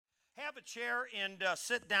Grab a chair and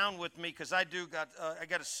sit down with me, because I got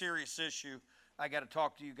a serious issue I got to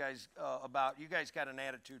talk to you guys about. You guys got an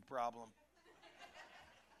attitude problem.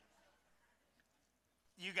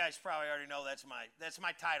 You guys probably already know that's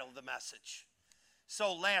my title of the message.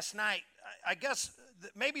 So last night, I guess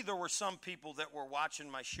maybe there were some people that were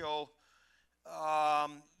watching my show.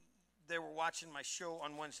 They were watching my show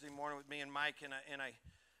on Wednesday morning with me and Mike, and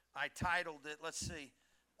I titled it. Let's see.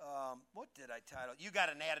 What did I title? You got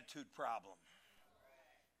an attitude problem.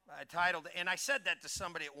 I titled it, and I said that to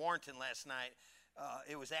somebody at Warrenton last night.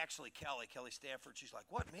 It was actually Kelly Stafford. She's like,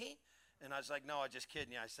 "What, me?" And I was like, "No, I'm just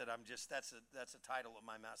kidding you." I said, that's the title of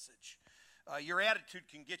my message. Your attitude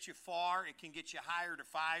can get you far. It can get you hired or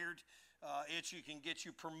fired. It can get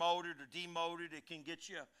you promoted or demoted. It can get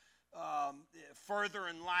you further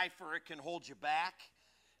in life, or it can hold you back.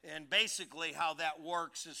 And basically how that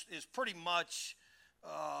works is pretty much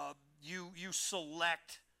you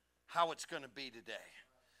select how it's going to be today,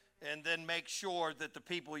 and then make sure that the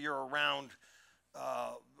people you're around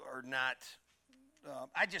are not.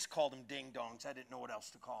 I just called them ding-dongs. I didn't know what else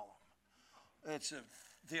to call them. It's a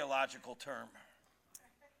theological term.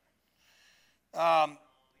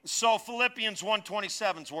 So Philippians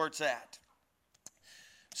 1:27 is where it's at.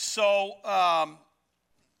 So,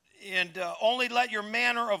 only let your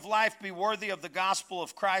manner of life be worthy of the gospel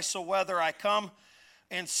of Christ, so whether I come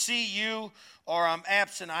and see you or I'm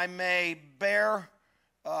absent, I may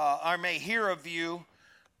hear of you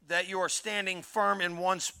that you are standing firm in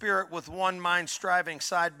one spirit with one mind, striving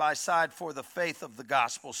side by side for the faith of the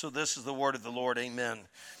gospel. So this is the word of the Lord. Amen.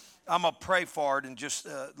 I'm going to pray for it, and just,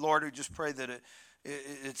 Lord, we just pray that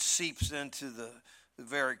it seeps into the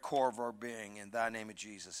very core of our being. In thy name of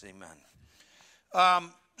Jesus, amen.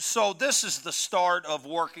 So this is the start of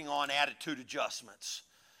working on attitude adjustments.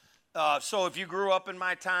 So if you grew up in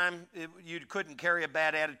my time, you couldn't carry a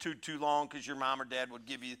bad attitude too long, because your mom or dad would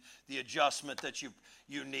give you the adjustment that you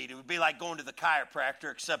need. It would be like going to the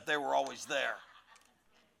chiropractor, except they were always there.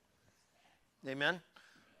 Amen?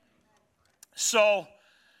 So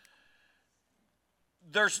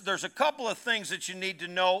there's a couple of things that you need to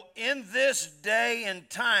know. In this day and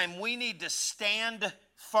time, we need to stand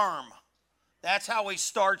firm. That's how he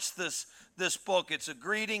starts this book. It's a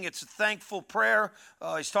greeting. It's a thankful prayer.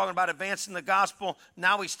 He's talking about advancing the gospel.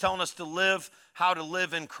 Now he's telling us how to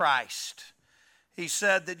live in Christ. He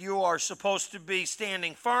said that you are supposed to be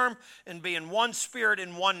standing firm and be in one spirit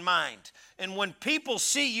and one mind. And when people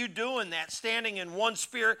see you doing that, standing in one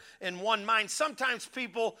spirit and one mind, sometimes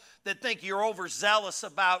people that think you're overzealous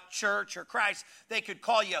about church or Christ, they could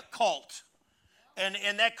call you a cult. And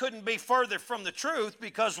that couldn't be further from the truth,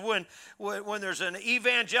 because when there's an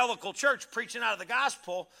evangelical church preaching out of the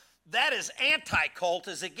gospel, that is anti-cult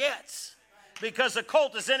as it gets, because a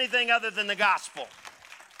cult is anything other than the gospel.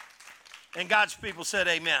 And God's people said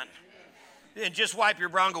amen. And just wipe your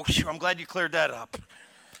brow and go, I'm glad you cleared that up.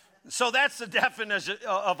 So that's the definition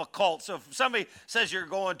of a cult. So if somebody says you're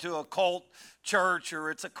going to a cult church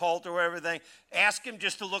or it's a cult or everything, ask him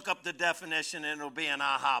just to look up the definition, and it'll be an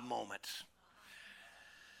aha moment.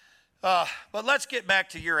 But let's get back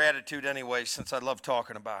to your attitude anyway, since I love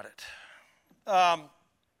talking about it.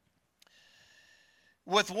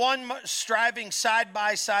 With one striving side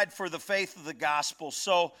by side for the faith of the gospel.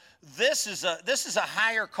 So this is a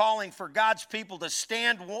higher calling for God's people to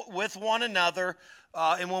stand with one another.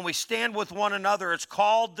 And when we stand with one another, it's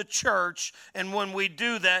called the church. And when we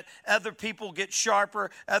do that, other people get sharper,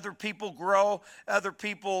 other people grow, other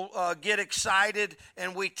people get excited,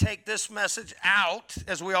 and we take this message out,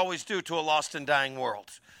 as we always do, to a lost and dying world.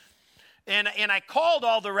 And I called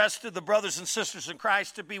all the rest of the brothers and sisters in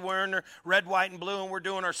Christ to be wearing their red, white, and blue, and we're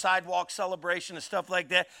doing our sidewalk celebration and stuff like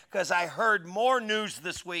that, because I heard more news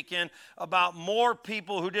this weekend about more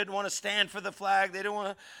people who didn't want to stand for the flag. They didn't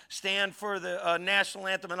want to stand for the national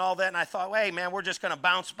anthem and all that. And I thought, hey, man, we're just going to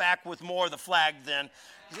bounce back with more of the flag then.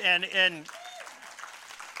 And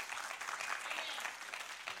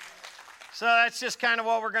so that's just kind of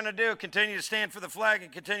what we're going to do, continue to stand for the flag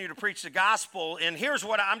and continue to preach the gospel. And here's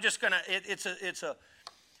what I'm just going to,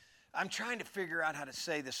 I'm trying to figure out how to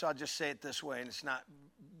say this, so I'll just say it this way, and it's not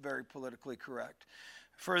very politically correct.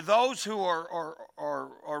 For those who are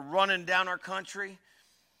running down our country,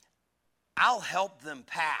 I'll help them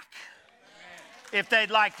pack if they'd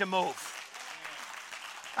like to move.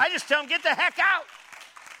 I just tell them, get the heck out.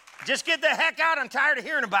 Just get the heck out. I'm tired of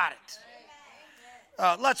hearing about it.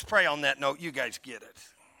 Let's pray on that note. You guys get it.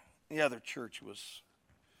 The other church was.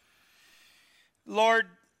 Lord,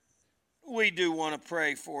 we do want to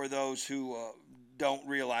pray for those who don't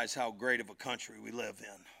realize how great of a country we live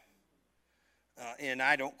And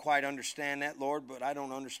I don't quite understand that, Lord, but I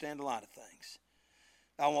don't understand a lot of things.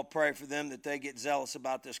 I want to pray for them that they get zealous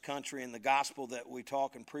about this country and the gospel that we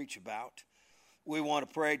talk and preach about. We want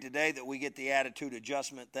to pray today that we get the attitude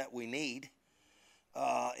adjustment that we need.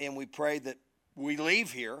 And we pray that we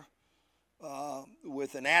leave here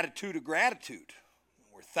with an attitude of gratitude.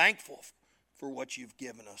 We're thankful for what you've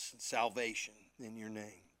given us in salvation in your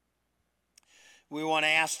name. We want to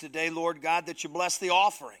ask today, Lord God, that you bless the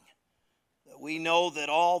offering. That we know that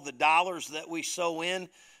all the dollars that we sow in,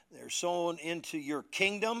 they're sown into your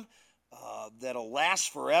kingdom that'll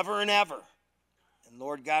last forever and ever. And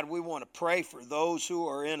Lord God, we want to pray for those who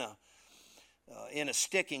are in a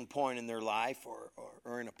sticking point in their life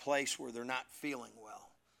or in a place where they're not feeling well.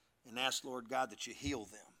 And ask, Lord God, that you heal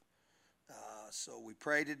them. So we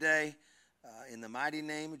pray today in the mighty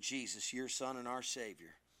name of Jesus, your Son and our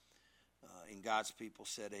Savior. And God's people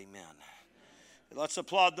said amen. Let's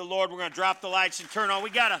applaud the Lord. We're going to drop the lights and turn on. We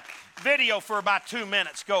got a video for about 2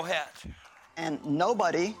 minutes. Go ahead. And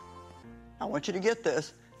nobody, I want you to get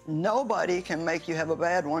this, nobody can make you have a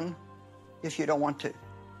bad one if you don't want to.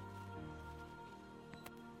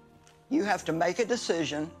 You have to make a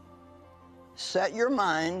decision, set your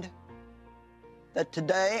mind that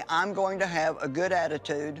today I'm going to have a good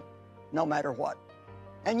attitude no matter what.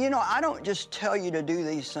 And you know, I don't just tell you to do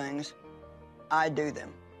these things, I do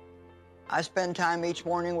them. I spend time each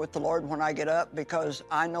morning with the Lord when I get up because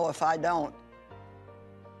I know if I don't,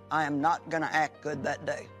 I am not going to act good that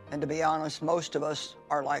day. And to be honest, most of us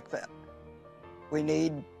are like that. We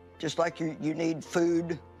need, just like you need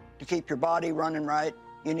food to keep your body running right,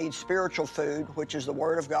 you need spiritual food, which is the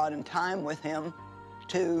Word of God, and time with Him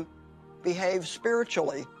to behave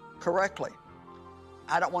spiritually correctly.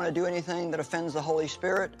 I don't want to do anything that offends the Holy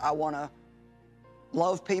Spirit. I want to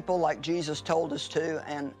love people like Jesus told us to,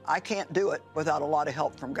 and I can't do it without a lot of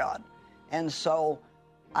help from God. And so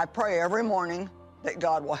I pray every morning that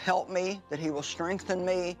God will help me, that He will strengthen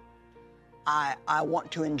me. I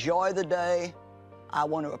want to enjoy the day. I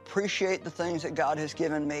want to appreciate the things that God has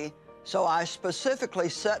given me. So I specifically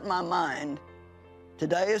set my mind,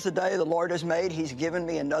 today is the day the Lord has made. He's given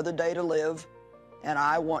me another day to live, and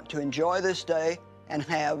I want to enjoy this day and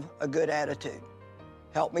have a good attitude.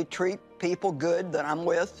 Help me treat people good that I'm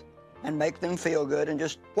with and make them feel good, and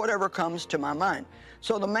just whatever comes to my mind.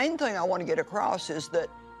 So the main thing I want to get across is that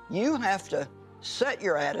you have to set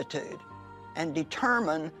your attitude and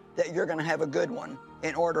determine that you're going to have a good one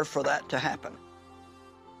in order for that to happen.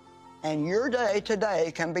 And your day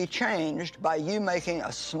today can be changed by you making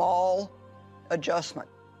a small adjustment.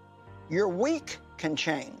 Your week can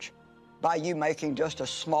change by you making just a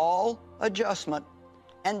small adjustment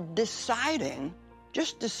and deciding,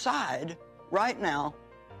 just decide right now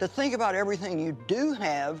to think about everything you do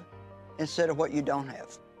have instead of what you don't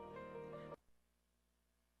have.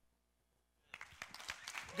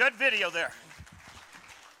 Good video there.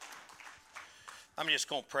 I'm just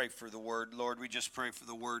going to pray for the Word. Lord, we just pray for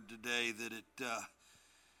the Word today that it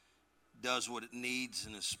does what it needs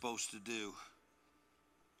and is supposed to do.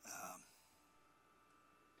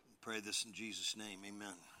 Pray this in Jesus' name.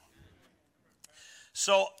 Amen.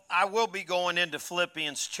 So I will be going into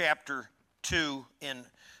Philippians chapter 2,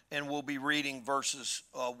 and we'll be reading verses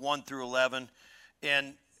 1 through 11.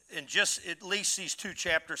 And just at least these two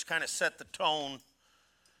chapters kind of set the tone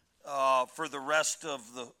for the rest of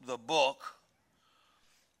the book.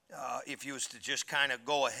 If you was to just kind of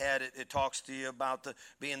go ahead, it talks to you about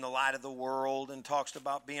being the light of the world, and talks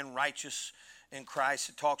about being righteous in Christ.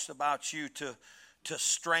 It talks about you to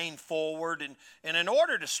strain forward. And in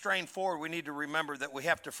order to strain forward, we need to remember that we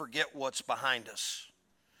have to forget what's behind us.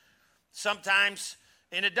 Sometimes,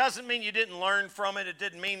 and it doesn't mean you didn't learn from it. It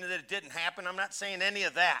didn't mean that it didn't happen. I'm not saying any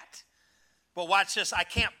of that. But watch this. I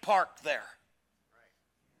can't park there.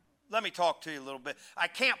 Let me talk to you a little bit. I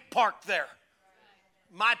can't park there.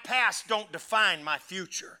 My past don't define my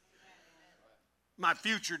future. My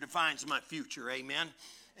future defines my future. Amen.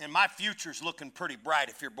 And my future's looking pretty bright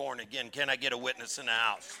if you're born again. Can I get a witness in the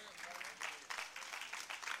house?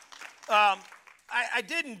 I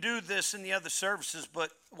didn't do this in the other services,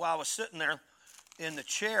 but while I was sitting there in the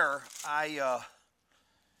chair, I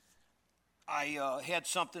had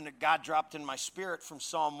something that God dropped in my spirit from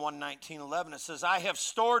Psalm 119:11. It says, I have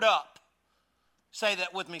stored up. Say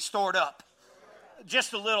that with me, stored up.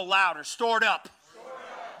 Just a little louder, stored up.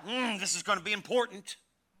 This is going to be important.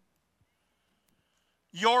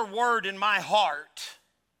 Your word in my heart.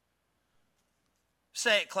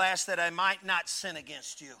 Say it, class, that I might not sin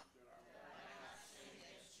against you.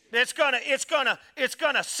 It's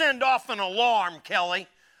gonna send off an alarm, Kelly,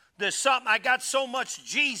 there's something, I got so much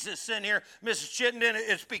Jesus in here, Mrs. Chittenden,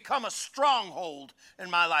 it's become a stronghold in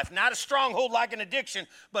my life. Not a stronghold like an addiction,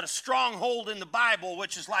 but a stronghold in the Bible,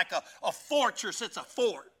 which is like a fortress. It's a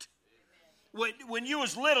fort. When you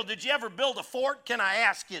was little, did you ever build a fort? Can I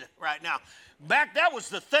ask you right now? That was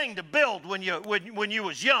the thing to build when you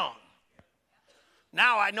was young.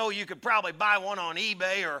 Now I know you could probably buy one on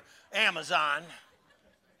eBay or Amazon.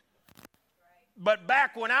 But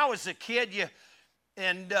back when I was a kid,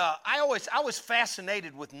 I was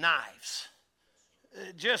fascinated with knives.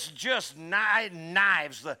 Just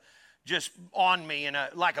knives just on me, and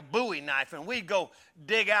like a Bowie knife. And we'd go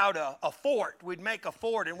dig out a fort. We'd make a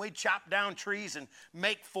fort, and we'd chop down trees and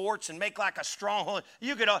make forts and make like a stronghold.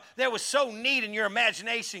 That was so neat in your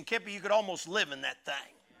imagination, Kippy, you could almost live in that thing.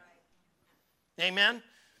 Amen?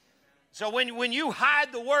 So when you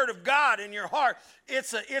hide the Word of God in your heart,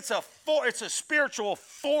 it's a spiritual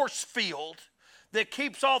force field that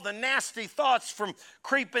keeps all the nasty thoughts from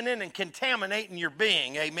creeping in and contaminating your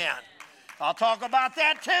being. Amen. I'll talk about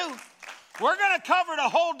that too. We're going to cover the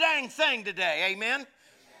whole dang thing today. Amen.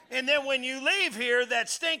 And then when you leave here, that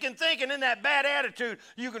stinking thinking and that bad attitude,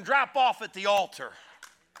 you can drop off at the altar.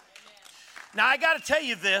 Now, I got to tell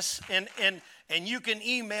you this, and you can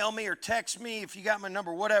email me or text me if you got my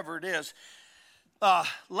number, whatever it is.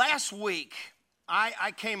 Last week,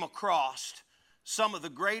 I came across some of the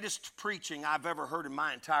greatest preaching I've ever heard in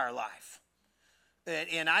my entire life.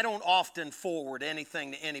 And I don't often forward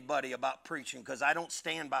anything to anybody about preaching because I don't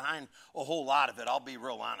stand behind a whole lot of it. I'll be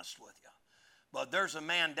real honest with you. But there's a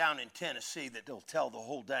man down in Tennessee that will tell the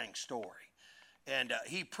whole dang story. And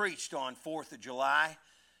he preached on 4th of July.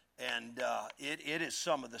 And it is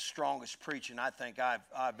some of the strongest preaching I think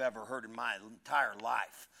I've ever heard in my entire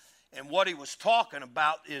life. And what he was talking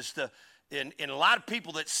about is in a lot of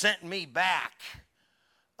people that sent me back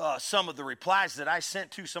some of the replies that I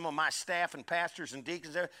sent to some of my staff and pastors and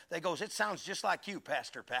deacons, they goes, it sounds just like you,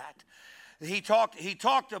 Pastor Pat. He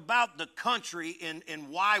talked about the country and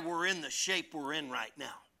why we're in the shape we're in right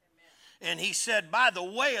now. And he said, by the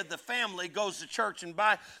way of the family goes the church, and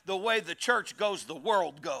by the way the church goes, the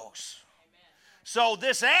world goes. Amen. So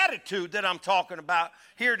this attitude that I'm talking about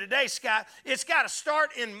here today, Scott, it's got to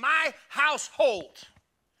start in my household.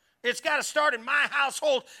 It's got to start in my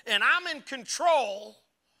household, and I'm in control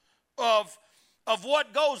of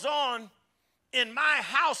what goes on in my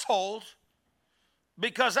household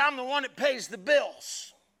because I'm the one that pays the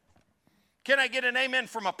bills. Can I get an amen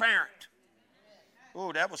from a parent?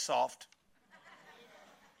 Oh, that was soft.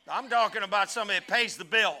 I'm talking about somebody that pays the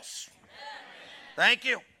bills. Thank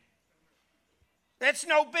you. It's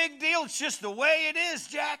no big deal. It's just the way it is,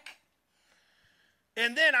 Jack.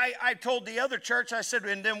 And then I told the other church, I said,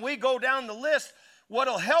 and then we go down the list.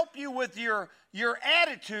 What'll help you with your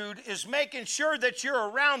attitude is making sure that you're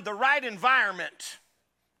around the right environment.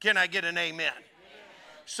 Can I get an amen?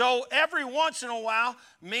 So every once in a while,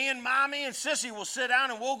 me and Mommy and Sissy will sit down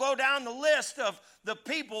and we'll go down the list of the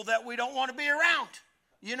people that we don't want to be around.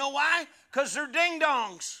 You know why? Because they're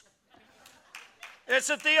ding-dongs.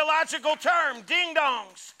 It's a theological term,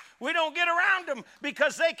 ding-dongs. We don't get around them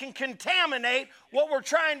because they can contaminate what we're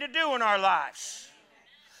trying to do in our lives.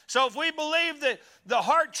 So if we believe that the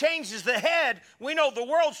heart changes the head, we know the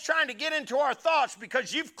world's trying to get into our thoughts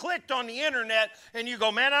because you've clicked on the internet and you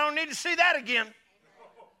go, man, I don't need to see that again.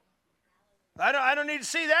 I don't need to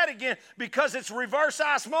see that again because it's reverse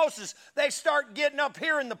osmosis. They start getting up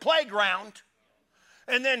here in the playground,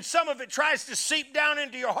 and then some of it tries to seep down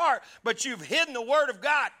into your heart, but you've hidden the Word of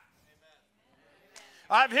God.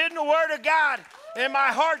 I've hidden the Word of God, and my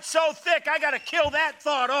heart's so thick, I got to kill that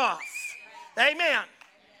thought off. Amen.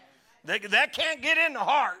 That can't get in the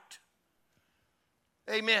heart.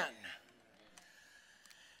 Amen.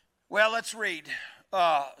 Well, let's read.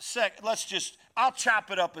 I'll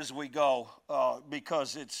chop it up as we go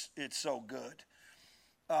because it's so good.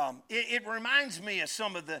 It reminds me of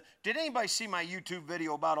some of did anybody see my YouTube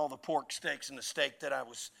video about all the pork steaks and the steak that I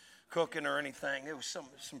was cooking or anything? It was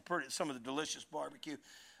some of the delicious barbecue.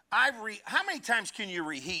 How many times can you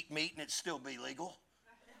reheat meat and it still be legal?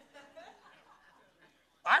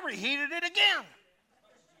 I reheated it again.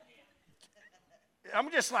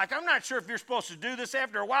 I'm just like, I'm not sure if you're supposed to do this.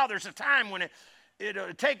 After a while, there's a time when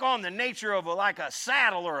it'll take on the nature of like a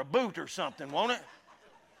saddle or a boot or something, won't it?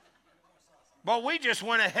 But we just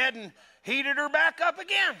went ahead and heated her back up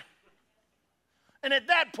again. And at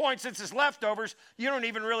that point, since it's leftovers, you don't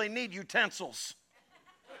even really need utensils.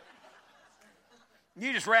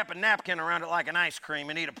 You just wrap a napkin around it like an ice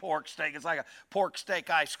cream and eat a pork steak. It's like a pork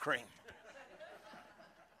steak ice cream.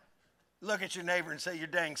 Look at your neighbor and say, you're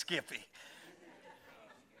dang skippy.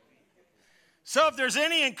 So if there's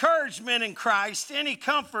any encouragement in Christ, any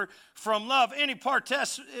comfort from love, any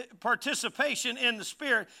participation in the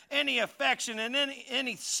Spirit, any affection and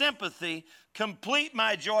any sympathy, complete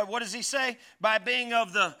my joy. What does he say? By being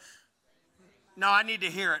of the, no, I need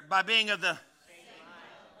to hear it. By being of the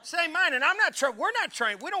same mind. And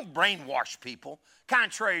we don't brainwash people,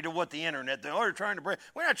 contrary to what the internet, we're not trying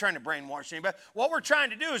to brainwash anybody. What we're trying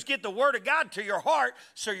to do is get the Word of God to your heart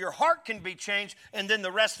so your heart can be changed and then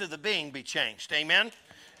the rest of the being be changed. Amen?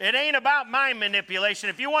 It ain't about mind manipulation.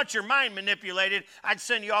 If you want your mind manipulated, I'd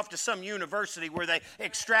send you off to some university where they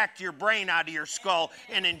extract your brain out of your skull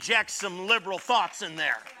and inject some liberal thoughts in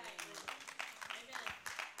there.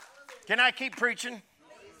 Can I keep preaching?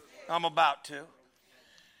 I'm about to.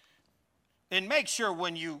 And make sure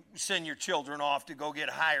when you send your children off to go get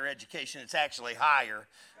a higher education, it's actually higher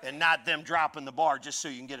and not them dropping the bar just so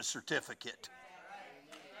you can get a certificate.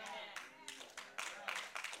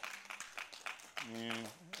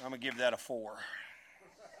 I'm going to give that a 4.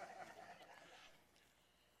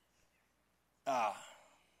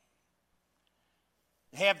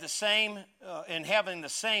 Have the same, and having the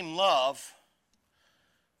same love,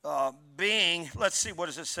 being, let's see, what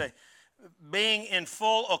does it say? Being in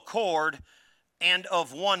full accord and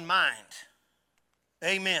of one mind.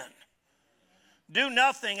 Amen. Do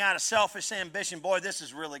nothing out of selfish ambition. Boy, this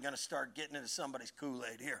is really going to start getting into somebody's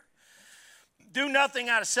Kool-Aid here. Do nothing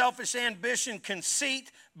out of selfish ambition,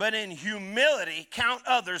 conceit, but in humility count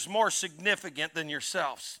others more significant than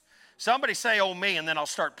yourselves. Somebody say, oh, me, and then I'll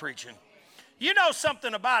start preaching. You know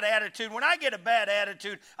something about attitude. When I get a bad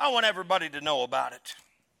attitude, I want everybody to know about it.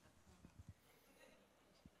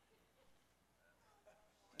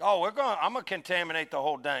 Oh, I'm going to contaminate the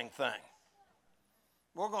whole dang thing.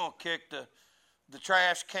 We're going to kick the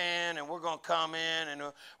trash can, and we're going to come in, and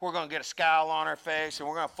we're going to get a scowl on our face, and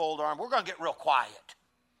we're going to fold our arms. We're going to get real quiet.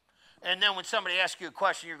 And then when somebody asks you a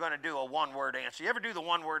question, you're going to do a one-word answer. You ever do the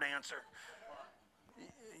one-word answer?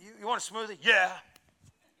 You want a smoothie? Yeah.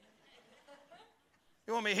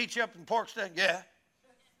 You want me to heat you up in pork steak? Yeah.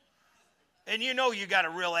 And you know you got a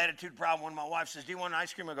real attitude problem when my wife says, do you want an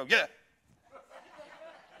ice cream? I go, yeah.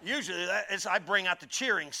 Usually I bring out the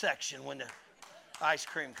cheering section when the ice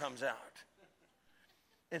cream comes out.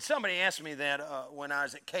 And somebody asked me that when I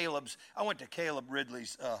was at Caleb's. I went to Caleb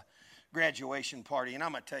Ridley's graduation party, and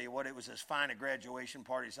I'm going to tell you what, it was as fine a graduation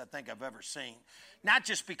party as I think I've ever seen. Not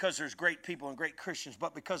just because there's great people and great Christians,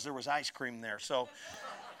 but because there was ice cream there. So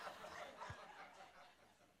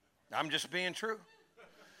I'm just being true.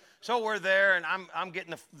 So we're there, and I'm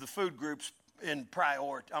getting the food groups I'm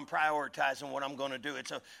prioritizing what I'm going to do.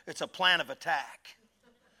 It's a plan of attack.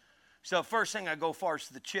 So first thing I go for is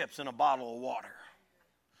the chips and a bottle of water.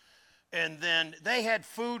 And then they had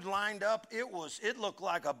food lined up. It looked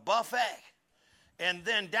like a buffet. And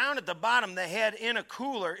then down at the bottom they had in a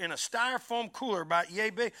styrofoam cooler about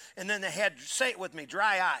yay big, and then they had, say it with me,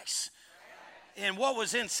 dry ice. And what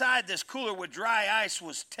was inside this cooler with dry ice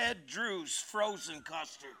was Ted Drew's frozen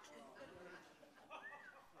custard.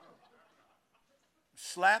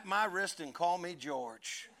 Slap my wrist and call me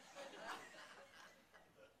George.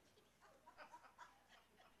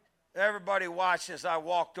 Everybody watched as I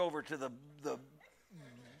walked over to the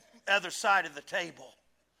other side of the table.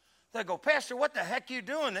 They go, Pastor, what the heck are you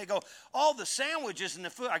doing? They go, all the sandwiches and the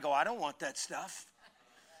food. I go, I don't want that stuff.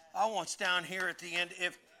 I want what's down here at the end.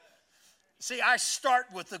 See, I start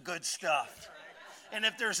with the good stuff. And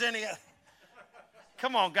if there's any...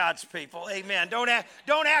 Come on, God's people. Amen. Don't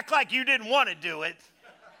act like you didn't want to do it.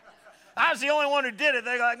 I was the only one who did it.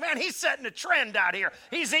 They're like, man, he's setting a trend out here.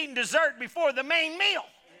 He's eating dessert before the main meal.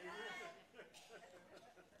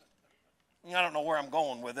 I don't know where I'm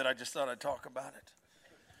going with it. I just thought I'd talk about it.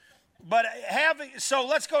 But so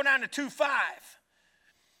let's go down to 2:5.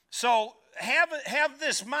 So have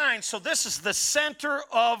this mind. So this is the center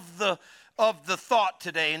of the thought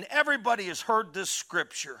today. And everybody has heard this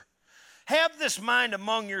scripture. Have this mind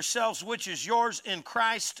among yourselves, which is yours in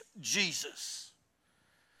Christ Jesus.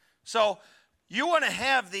 So you want to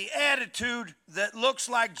have the attitude that looks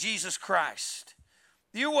like Jesus Christ.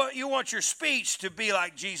 You want your speech to be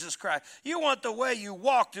like Jesus Christ. You want the way you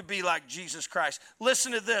walk to be like Jesus Christ.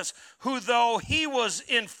 Listen to this. Who, though he was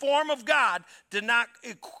in form of God, did not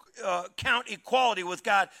count equality with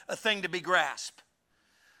God a thing to be grasped.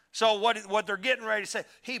 So what they're getting ready to say,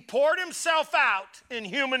 he poured himself out in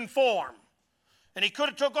human form. And he could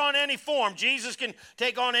have took on any form. Jesus can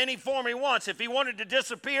take on any form he wants. If he wanted to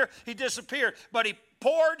disappear, he disappeared. But he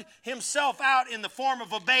poured himself out in the form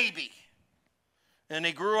of a baby. And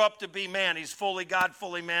he grew up to be man. He's fully God,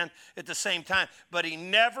 fully man at the same time. But he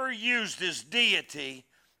never used his deity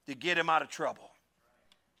to get him out of trouble.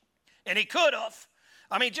 And he could have.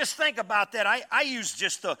 I mean, just think about that. I use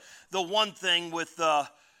just the one thing with the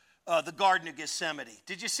Garden of Gethsemane.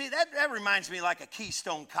 Did you see that? That reminds me like a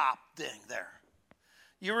Keystone Cop thing there.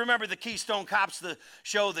 You remember the Keystone Cops, the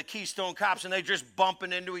show The Keystone Cops, and they just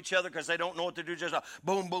bumping into each other because they don't know what to do, just a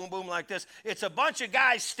boom, boom, boom like this. It's a bunch of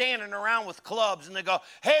guys standing around with clubs, and they go,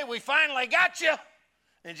 hey, we finally got you.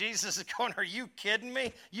 And Jesus is going, are you kidding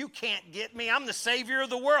me? You can't get me. I'm the Savior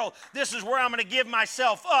of the world. This is where I'm going to give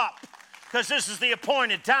myself up because this is the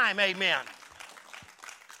appointed time. Amen.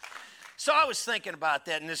 So I was thinking about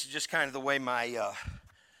that, and this is just kind of the way my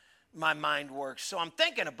mind works. So I'm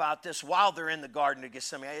thinking about this while they're in the Garden of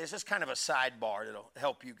Gethsemane. It's just kind of a sidebar that'll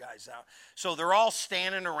help you guys out. So they're all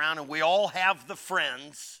standing around, and we all have the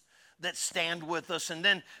friends that stand with us. And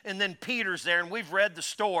then Peter's there, and we've read the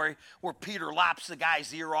story where Peter lops the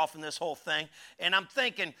guy's ear off in this whole thing. And I'm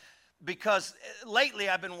thinking, because lately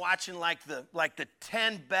I've been watching like the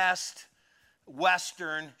 10 best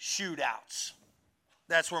Western shootouts.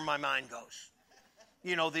 That's where my mind goes.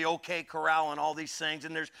 You know, the OK Corral and all these things,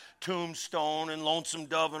 and there's Tombstone and Lonesome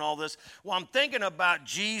Dove and all this. Well, I'm thinking about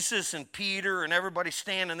Jesus and Peter and everybody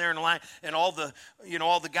standing there in the line, and all the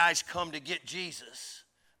guys come to get Jesus.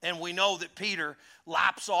 And we know that Peter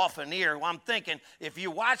lops off an ear. Well, I'm thinking, if you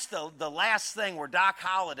watch the last thing where Doc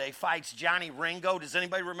Holliday fights Johnny Ringo, does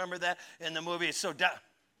anybody remember that in the movie?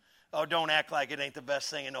 Don't act like it ain't the best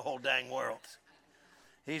thing in the whole dang world.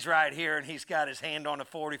 He's right here, and he's got his hand on a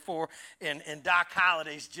 44, and Doc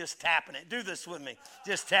Holliday's just tapping it. Do this with me,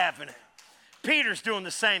 just tapping it. Peter's doing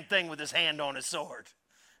the same thing with his hand on his sword.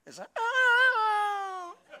 It's like,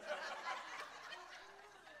 oh.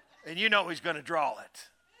 And you know he's going to draw it.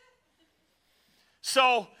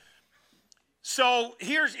 So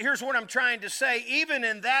here's what I'm trying to say. Even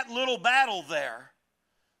in that little battle there,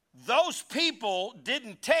 those people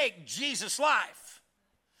didn't take Jesus' life.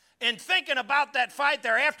 And thinking about that fight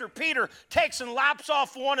there, after Peter takes and lops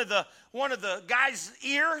off one of the guy's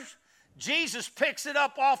ears, Jesus picks it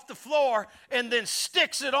up off the floor and then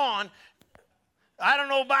sticks it on. I don't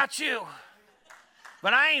know about you,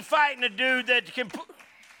 but I ain't fighting a dude that can put...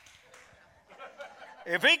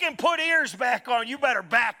 If he can put ears back on, you better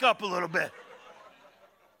back up a little bit.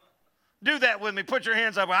 Do that with me. Put your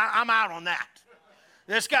hands up. I'm out on that.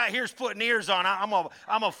 This guy here's putting ears on. I'm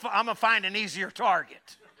gonna find an easier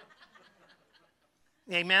target.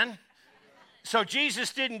 Amen. So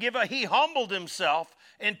Jesus didn't give up. He humbled himself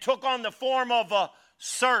and took on the form of a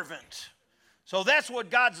servant. So that's what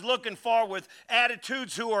God's looking for with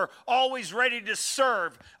attitudes who are always ready to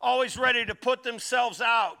serve, always ready to put themselves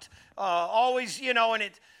out. Always, and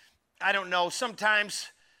I don't know, sometimes,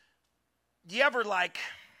 do you ever there's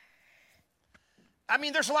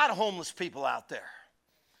a lot of homeless people out there,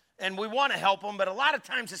 and we want to help them, but a lot of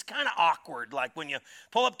times it's kind of awkward, like when you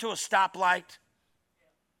pull up to a stoplight.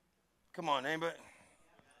 Come on, anybody?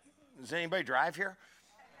 Does anybody drive here?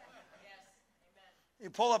 Yes. Amen. You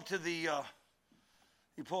pull up to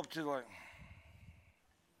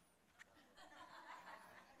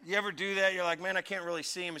you ever do that? You're like, man, I can't really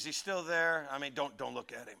see him. Is he still there? I mean, don't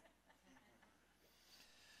look at him.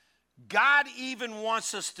 God even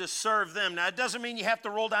wants us to serve them. Now, it doesn't mean you have to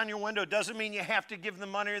roll down your window. It doesn't mean you have to give them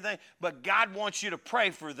money or anything. But God wants you to pray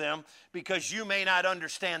for them because you may not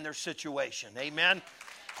understand their situation. Amen?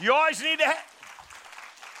 You always need to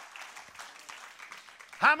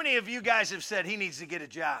How many of you guys have said he needs to get a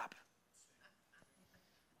job?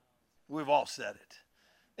 We've all said it.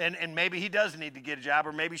 And maybe he does need to get a job,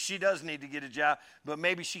 or maybe she does need to get a job, but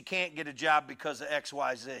maybe she can't get a job because of X,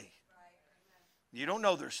 Y, Z. Right. You don't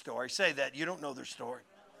know their story. Say that. You don't know their story.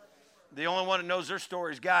 The only one that knows their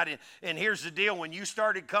story is God. And here's the deal. When you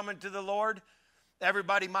started coming to the Lord,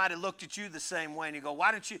 everybody might have looked at you the same way. And you go,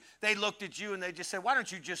 why don't you? They looked at you and they just said, why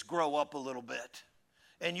don't you just grow up a little bit?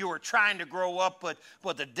 And you were trying to grow up,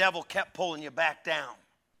 but the devil kept pulling you back down.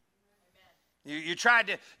 You tried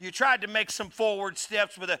to make some forward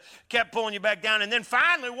steps, but it kept pulling you back down. And then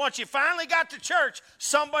finally, once you finally got to church,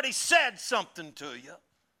 somebody said something to you.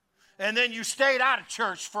 And then you stayed out of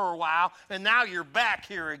church for a while, and now you're back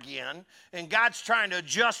here again. And God's trying to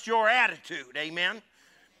adjust your attitude, amen?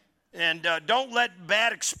 And don't let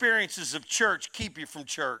bad experiences of church keep you from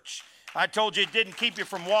church. I told you it didn't keep you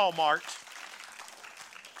from Walmart.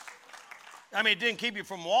 I mean, it didn't keep you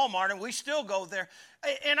from Walmart, and we still go there.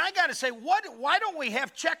 And I got to say, why don't we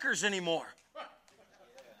have checkers anymore?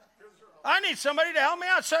 I need somebody to help me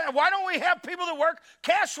out. Why don't we have people that work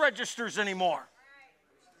cash registers anymore?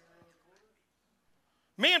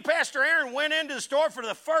 Me and Pastor Aaron went into the store for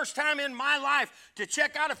the first time in my life to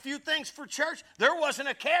check out a few things for church. There wasn't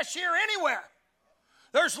a cashier anywhere.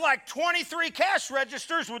 There's like 23 cash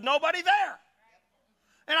registers with nobody there.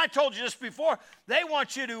 And I told you this before. They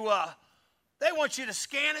want you to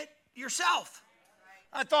scan it yourself.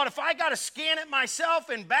 I thought, if I got to scan it myself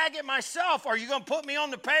and bag it myself, are you going to put me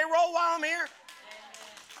on the payroll while I'm here?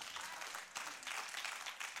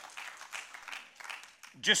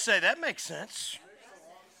 Just say, that makes sense.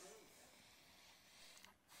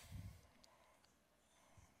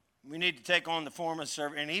 We need to take on the form of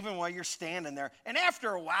servant. And even while you're standing there, and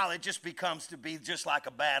after a while, it just becomes to be just like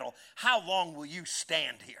a battle. How long will you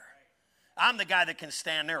stand here? I'm the guy that can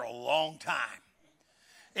stand there a long time.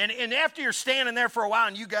 And after you're standing there for a while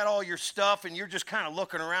and you got all your stuff and you're just kind of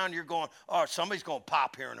looking around, you're going, oh, somebody's going to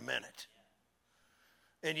pop here in a minute.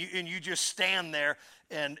 And you just stand there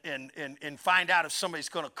and find out if somebody's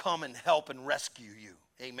going to come and help and rescue you.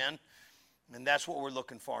 Amen? And that's what we're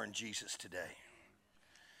looking for in Jesus today.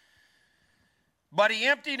 But he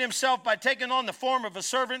emptied himself by taking on the form of a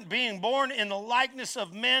servant, being born in the likeness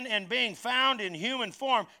of men and being found in human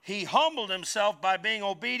form. He humbled himself by being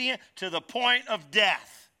obedient to the point of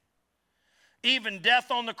death, even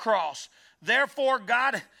death on the cross. Therefore,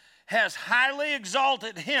 God has highly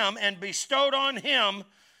exalted him and bestowed on him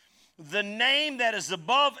the name that is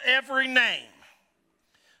above every name.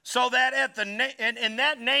 So that and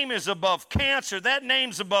that name is above cancer, that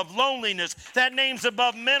name's above loneliness, that name's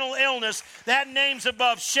above mental illness, that name's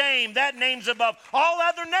above shame, that name's above all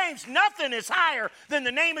other names. Nothing is higher than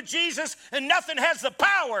the name of Jesus, and nothing has the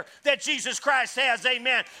power that Jesus Christ has.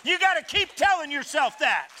 Amen. You got to keep telling yourself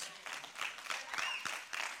that.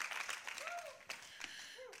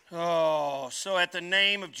 Oh, so at the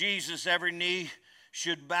name of Jesus, every knee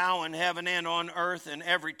should bow in heaven and on earth, and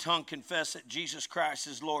every tongue confess that Jesus Christ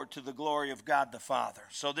is Lord, to the glory of God the Father.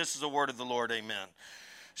 So this is the word of the Lord, amen.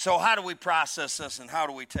 So how do we process this, and how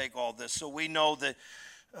do we take all this? So we know that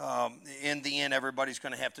in the end, everybody's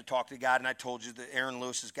going to have to talk to God, and I told you that Aaron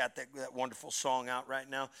Lewis has got that wonderful song out right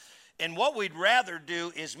now. And what we'd rather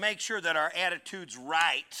do is make sure that our attitude's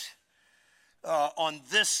right on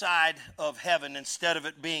this side of heaven instead of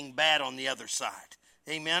it being bad on the other side,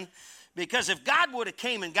 amen. Because if God would have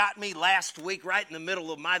came and got me last week right in the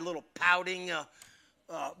middle of my little pouting,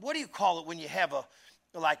 what do you call it when you have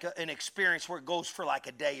an experience where it goes for like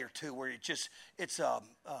a day or two, where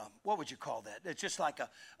what would you call that? It's just like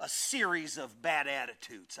a series of bad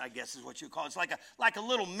attitudes, I guess is what you call it. It's like a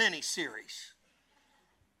little mini series.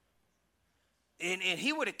 And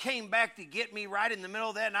he would have came back to get me right in the middle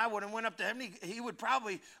of that, and I would have went up to him. He would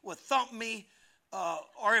probably thump me.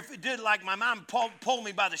 Or if it did like my mom pulled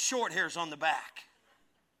me by the short hairs on the back.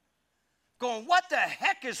 Going, what the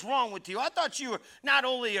heck is wrong with you? I thought you were not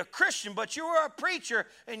only a Christian, but you were a preacher,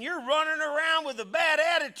 and you're running around with a bad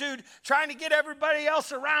attitude trying to get everybody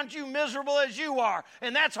else around you miserable as you are.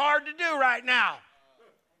 And that's hard to do right now.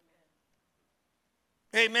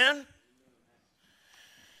 Amen?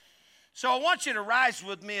 So I want you to rise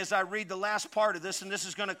with me as I read the last part of this, and this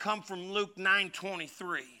is going to come from Luke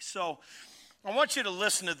 9:23. So I want you to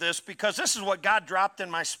listen to this, because this is what God dropped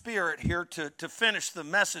in my spirit here to finish the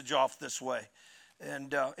message off this way.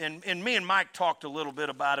 And me and Mike talked a little bit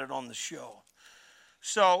about it on the show.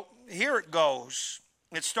 So here it goes.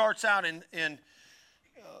 It starts out in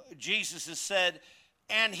Jesus has said,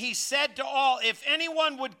 and he said to all, if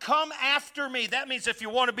anyone would come after me, that means if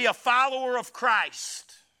you want to be a follower of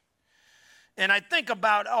Christ. And I think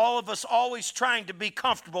about all of us always trying to be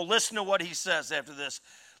comfortable. Listen to what he says after this.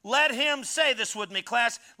 Let him, say this with me,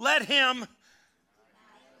 class. Let him,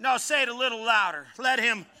 no, say it a little louder. Let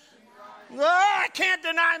him, I can't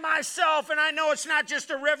deny myself, and I know it's not just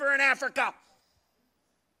a river in Africa.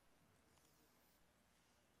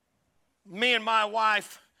 Me and my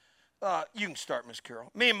wife, you can start, Miss Carol.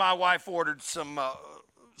 Me and my wife ordered some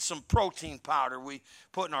protein powder we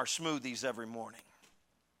put in our smoothies every morning.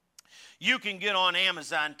 You can get on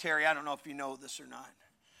Amazon, Terry, I don't know if you know this or not.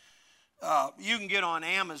 You can get on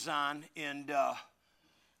Amazon and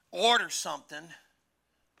order something,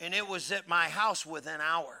 and it was at my house within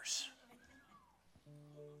hours.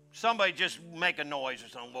 Somebody just make a noise or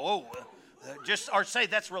something. Whoa, or say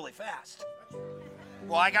that's really fast.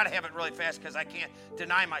 Well, I got to have it really fast because I can't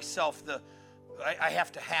deny myself I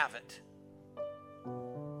have to have it.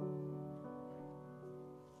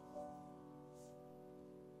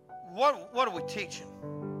 What are we teaching?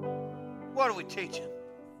 What are we teaching?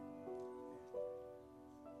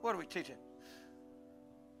 What are we teaching?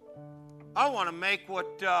 I want to make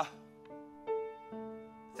I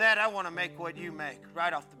want to make what you make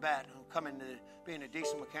right off the bat. I'm coming to being a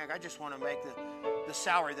decent mechanic. I just want to make the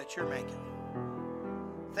salary that you're making.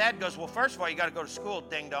 Thad goes, well, first of all, you got to go to school,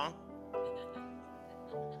 ding dong.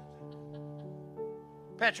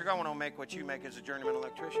 Patrick, I want to make what you make as a journeyman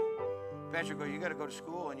electrician. Patrick, you got to go to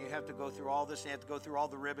school and you have to go through all this. And you have to go through all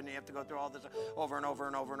the ribbon. You have to go through all this over and over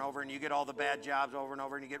and over and over. And you get all the bad jobs over and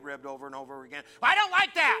over. And you get ribbed over and over again. I don't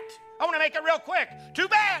like that. I want to make it real quick. Too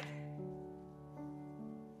bad.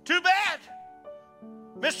 Too bad.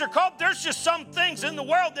 Mr. Cope, there's just some things in the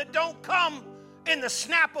world that don't come in the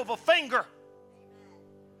snap of a finger.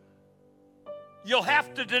 You'll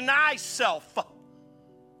have to deny self.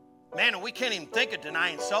 Man, we can't even think of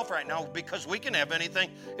denying self right now because we can have anything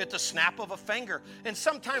at the snap of a finger. And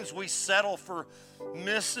sometimes we settle for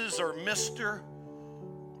Mrs. or Mr.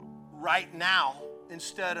 right now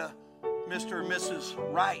instead of Mr. or Mrs.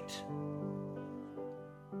 right.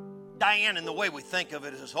 Diane, and the way we think of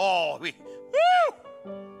it is, if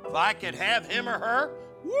I could have him or her,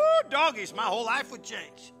 doggies, my whole life would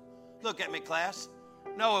change. Look at me, class.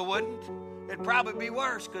 No, it wouldn't. It'd probably be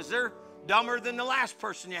worse because they're dumber than the last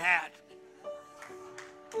person you had.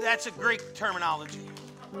 That's a Greek terminology.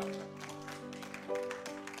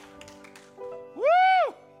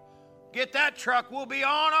 Woo! Get that truck. We'll be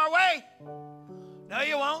on our way. No,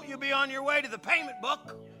 you won't. You'll be on your way to the payment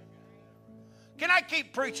book. Can I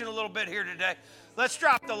keep preaching a little bit here today? Let's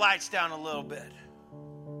drop the lights down a little bit.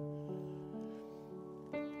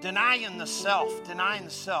 Denying the self. Denying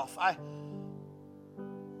the self.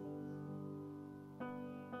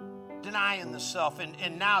 Denying the self,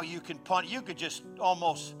 and now you could just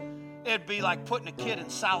almost, it'd be like putting a kid in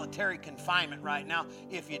solitary confinement right now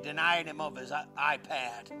if you denied him of his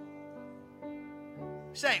iPad.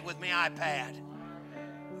 Say it with me, iPad.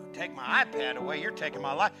 Take my iPad away, you're taking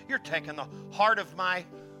my life, you're taking the heart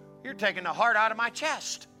out of my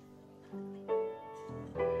chest.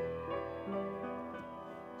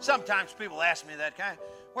 Sometimes people ask me that kind,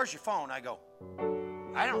 where's your phone? I go,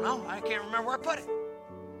 I don't know, I can't remember where I put it.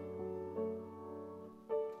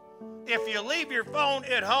 If you leave your phone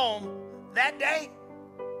at home that day,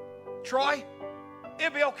 Troy,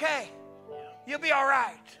 it'll be okay. You'll be all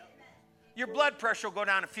right. Your blood pressure will go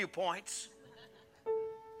down a few points.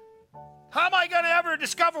 How am I going to ever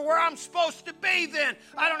discover where I'm supposed to be then?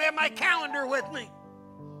 I don't have my calendar with me.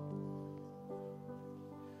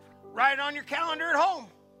 Write it on your calendar at home.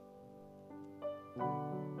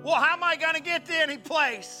 Well, how am I going to get to any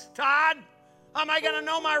place, Todd? How am I going to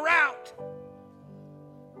know my route?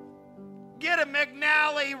 Get a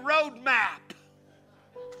McNally road map.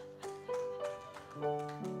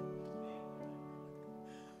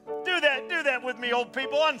 Do that with me, old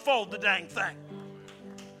people. Unfold the dang thing.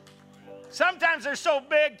 Sometimes they're so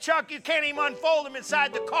big, Chuck, you can't even unfold them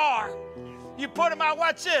inside the car. You put them out.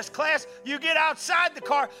 Watch this, class. You get outside the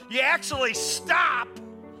car. You actually stop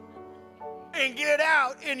and get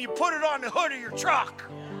out, and you put it on the hood of your truck.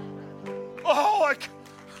 Oh,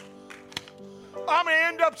 I'm going to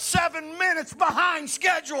end up 7 minutes behind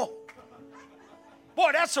schedule.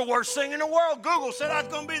 Boy, that's the worst thing in the world. Google said I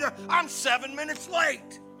was going to be there. I'm 7 minutes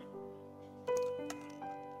late.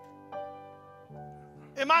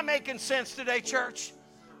 Am I making sense today, church?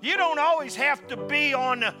 You don't always have to be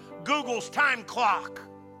on Google's time clock.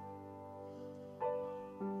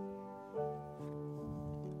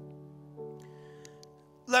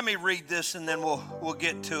 Let me read this and then we'll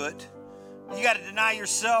get to it. You got to deny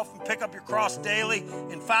yourself and pick up your cross daily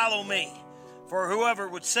and follow me. For whoever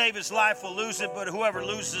would save his life will lose it, but whoever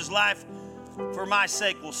loses his life for my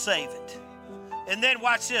sake will save it. And then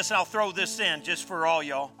watch this. I'll throw this in just for all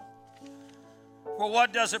y'all. For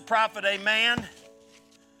what does it profit a man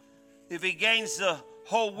if he gains the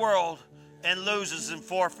whole world and loses and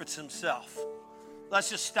forfeits himself? Let's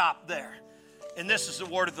just stop there. And this is the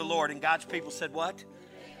word of the Lord. And God's people said what?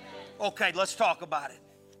 Okay, let's talk about it.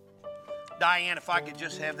 Diane, if I could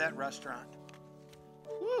just have that restaurant.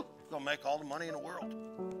 Woo, gonna make all the money in the world.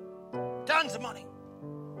 Tons of money.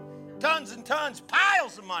 Tons and tons,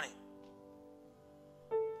 piles of money.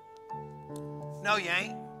 No, you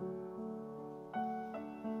ain't.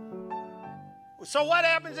 So what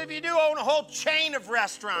happens if you do own a whole chain of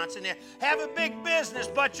restaurants and you have a big business,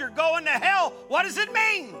 but you're going to hell? What does it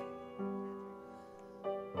mean?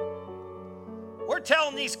 We're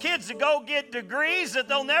telling these kids to go get degrees that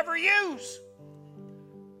they'll never use.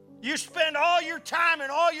 You spend all your time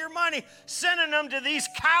and all your money sending them to these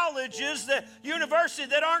colleges, the university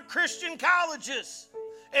that aren't Christian colleges.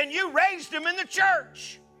 And you raised them in the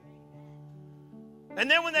church.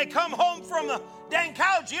 And then when they come home from the dang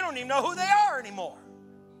college, you don't even know who they are anymore.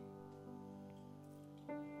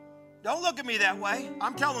 Don't look at me that way.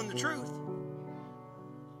 I'm telling the truth.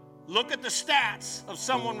 Look at the stats of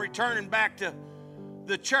someone returning back to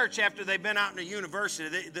the church after they've been out in a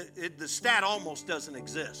university. The stat almost doesn't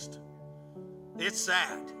exist. It's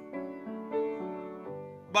sad.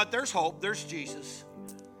 But there's hope. There's Jesus.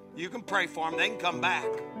 You can pray for them. They can come back.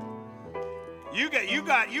 You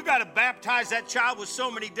got to baptize that child with so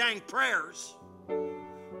many dang prayers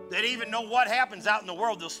that even know what happens out in the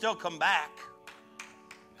world, they'll still come back.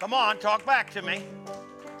 Come on, talk back to me.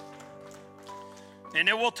 And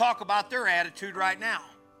then we'll talk about their attitude right now.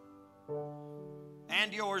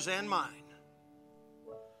 And yours and mine.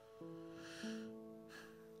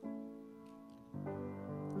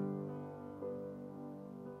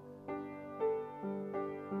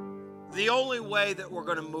 The only way that we're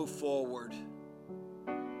going to move forward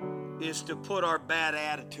is to put our bad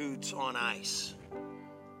attitudes on ice.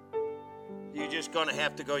 You're just going to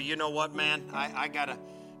have to go, you know what, man? I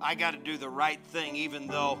gotta do the right thing, even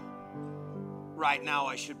though right now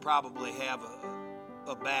I should probably have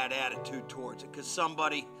a bad attitude towards it because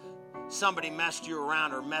somebody messed you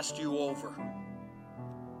around or messed you over.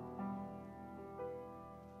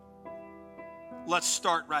 Let's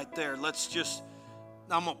start right there. I'm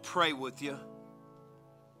going to pray with you.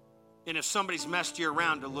 And if somebody's messed you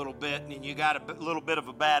around a little bit and you got a little bit of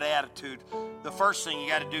a bad attitude, the first thing you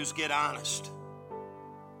got to do is get honest.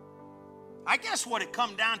 I guess what it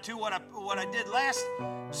come down to, what I did last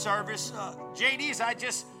service, JD's, I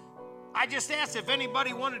just asked if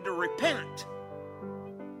anybody wanted to repent.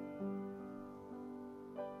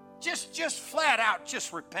 Just flat out,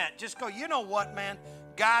 just repent. Just go, you know what, man?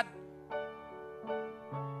 God,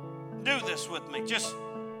 do this with me. Just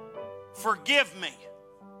forgive me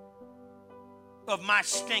of my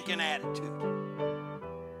stinking attitude.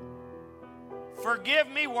 Forgive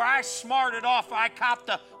me where I smarted off. I copped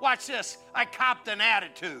an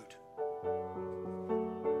attitude.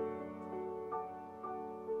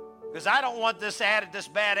 Because I don't want this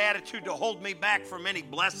bad attitude to hold me back from any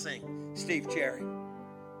blessing, Steve Cherry.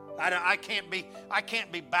 I can't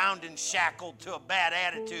be bound and shackled to a bad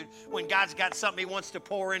attitude when God's got something He wants to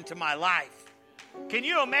pour into my life. Can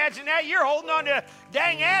you imagine that? You're holding on to a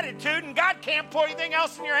dang attitude and God can't pour anything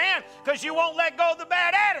else in your hand because you won't let go of the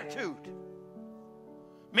bad attitude.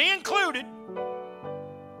 Me included.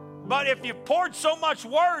 But if you've poured so much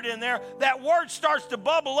word in there, that word starts to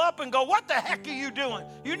bubble up and go, what the heck are you doing?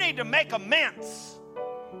 You need to make amends.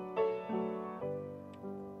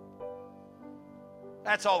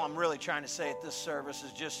 That's all I'm really trying to say at this service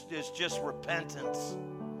is just repentance.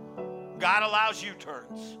 God allows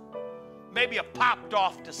U-turns. Maybe you popped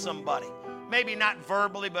off to somebody. Maybe not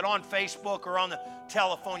verbally, but on Facebook or on the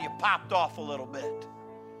telephone, you popped off a little bit.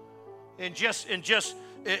 It's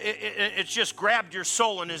just grabbed your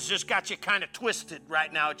soul and has just got you kind of twisted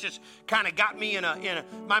right now. It just kind of got me in a,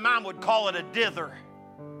 my mom would call it a dither.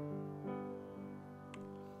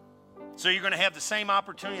 So you're going to have the same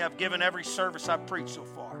opportunity I've given every service I've preached so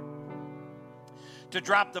far to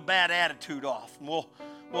drop the bad attitude off. And we'll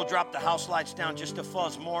drop the house lights down just a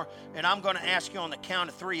fuzz more. And I'm going to ask you on the count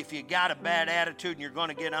of 3, if you got a bad attitude and you're going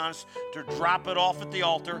to get honest, to drop it off at the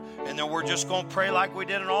altar. And then we're just going to pray like we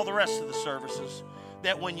did in all the rest of the services,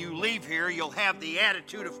 that when you leave here, you'll have the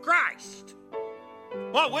attitude of Christ.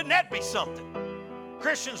 Well, wouldn't that be something?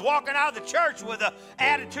 Christians walking out of the church with an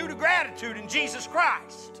attitude of gratitude in Jesus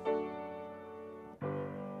Christ.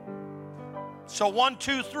 So 1,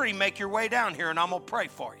 2, 3, make your way down here and I'm going to pray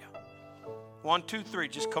for you. 1, 2, 3,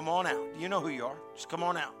 just come on out. You know who you are. Just come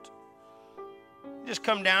on out. Just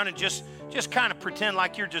come down and just kind of pretend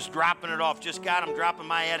like you're just dropping it off. Just, God, I'm dropping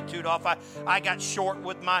my attitude off. I got short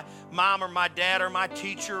with my mom or my dad or my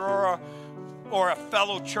teacher or a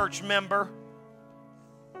fellow church member.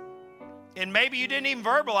 And maybe you didn't even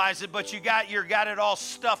verbalize it, but you got it all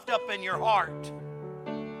stuffed up in your heart.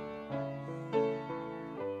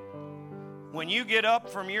 When you get up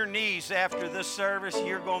from your knees after this service,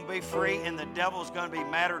 you're going to be free, and the devil's going to be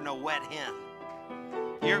madder than a wet hen.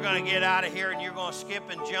 You're going to get out of here, and you're going to skip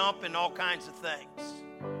and jump and all kinds of things.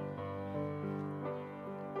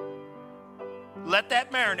 Let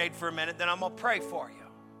that marinate for a minute, then I'm going to pray for you.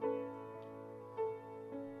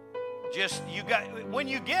 When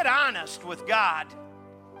you get honest with God,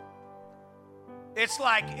 it's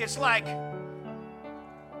like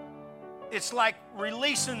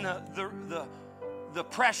releasing the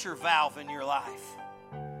pressure valve in your life.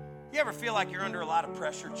 You ever feel like you're under a lot of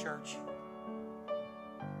pressure, church?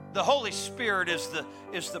 The Holy Spirit is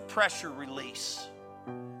the pressure release.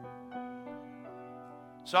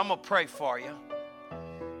 So I'm going to pray for you.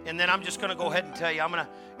 And then I'm just going to go ahead and tell you,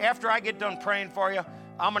 after I get done praying for you,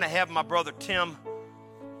 I'm going to have my brother Tim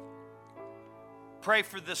pray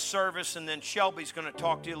for this service, and then Shelby's going to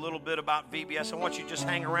talk to you a little bit about VBS. I want you to just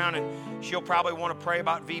hang around, and she'll probably want to pray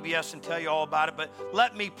about VBS and tell you all about it, but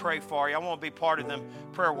let me pray for you. I want to be part of them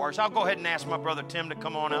prayer warriors. I'll go ahead and ask my brother Tim to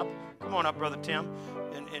come on up. Come on up, Brother Tim.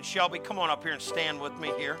 And Shelby, come on up here and stand with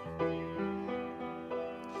me here.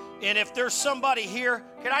 And if there's somebody here,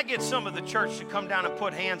 can I get some of the church to come down and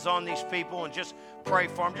put hands on these people and just pray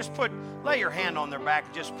for them? Just lay your hand on their back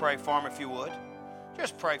and just pray for them if you would.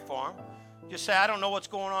 Just pray for them. Just say, I don't know what's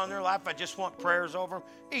going on in their life. I just want prayers over them.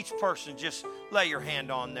 Each person, just lay your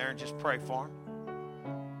hand on there and just pray for them.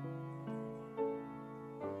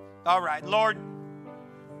 All right, Lord,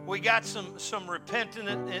 we got some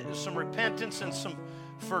repentance and some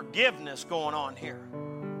forgiveness going on here.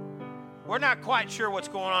 We're not quite sure what's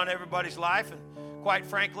going on in everybody's life, and quite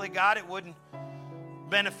frankly, God, it wouldn't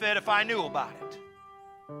benefit if I knew about it.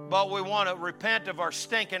 But we want to repent of our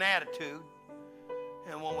stinking attitude,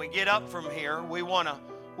 and when we get up from here, we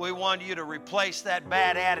want you to replace that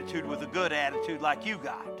bad attitude with a good attitude like you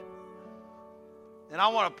got. And I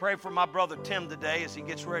want to pray for my brother Tim today as he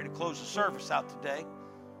gets ready to close the service out today.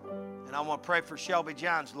 And I want to pray for Shelby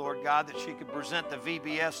Johns, Lord God, that she could present the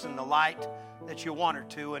VBS in the light that you want her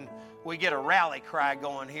to. And we get a rally cry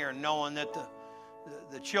going here, knowing that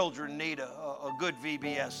the children need a good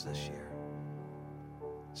VBS this year.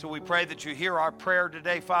 So we pray that you hear our prayer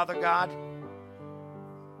today, Father God.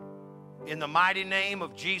 In the mighty name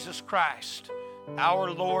of Jesus Christ,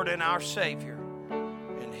 our Lord and our Savior.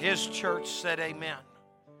 And His church said amen.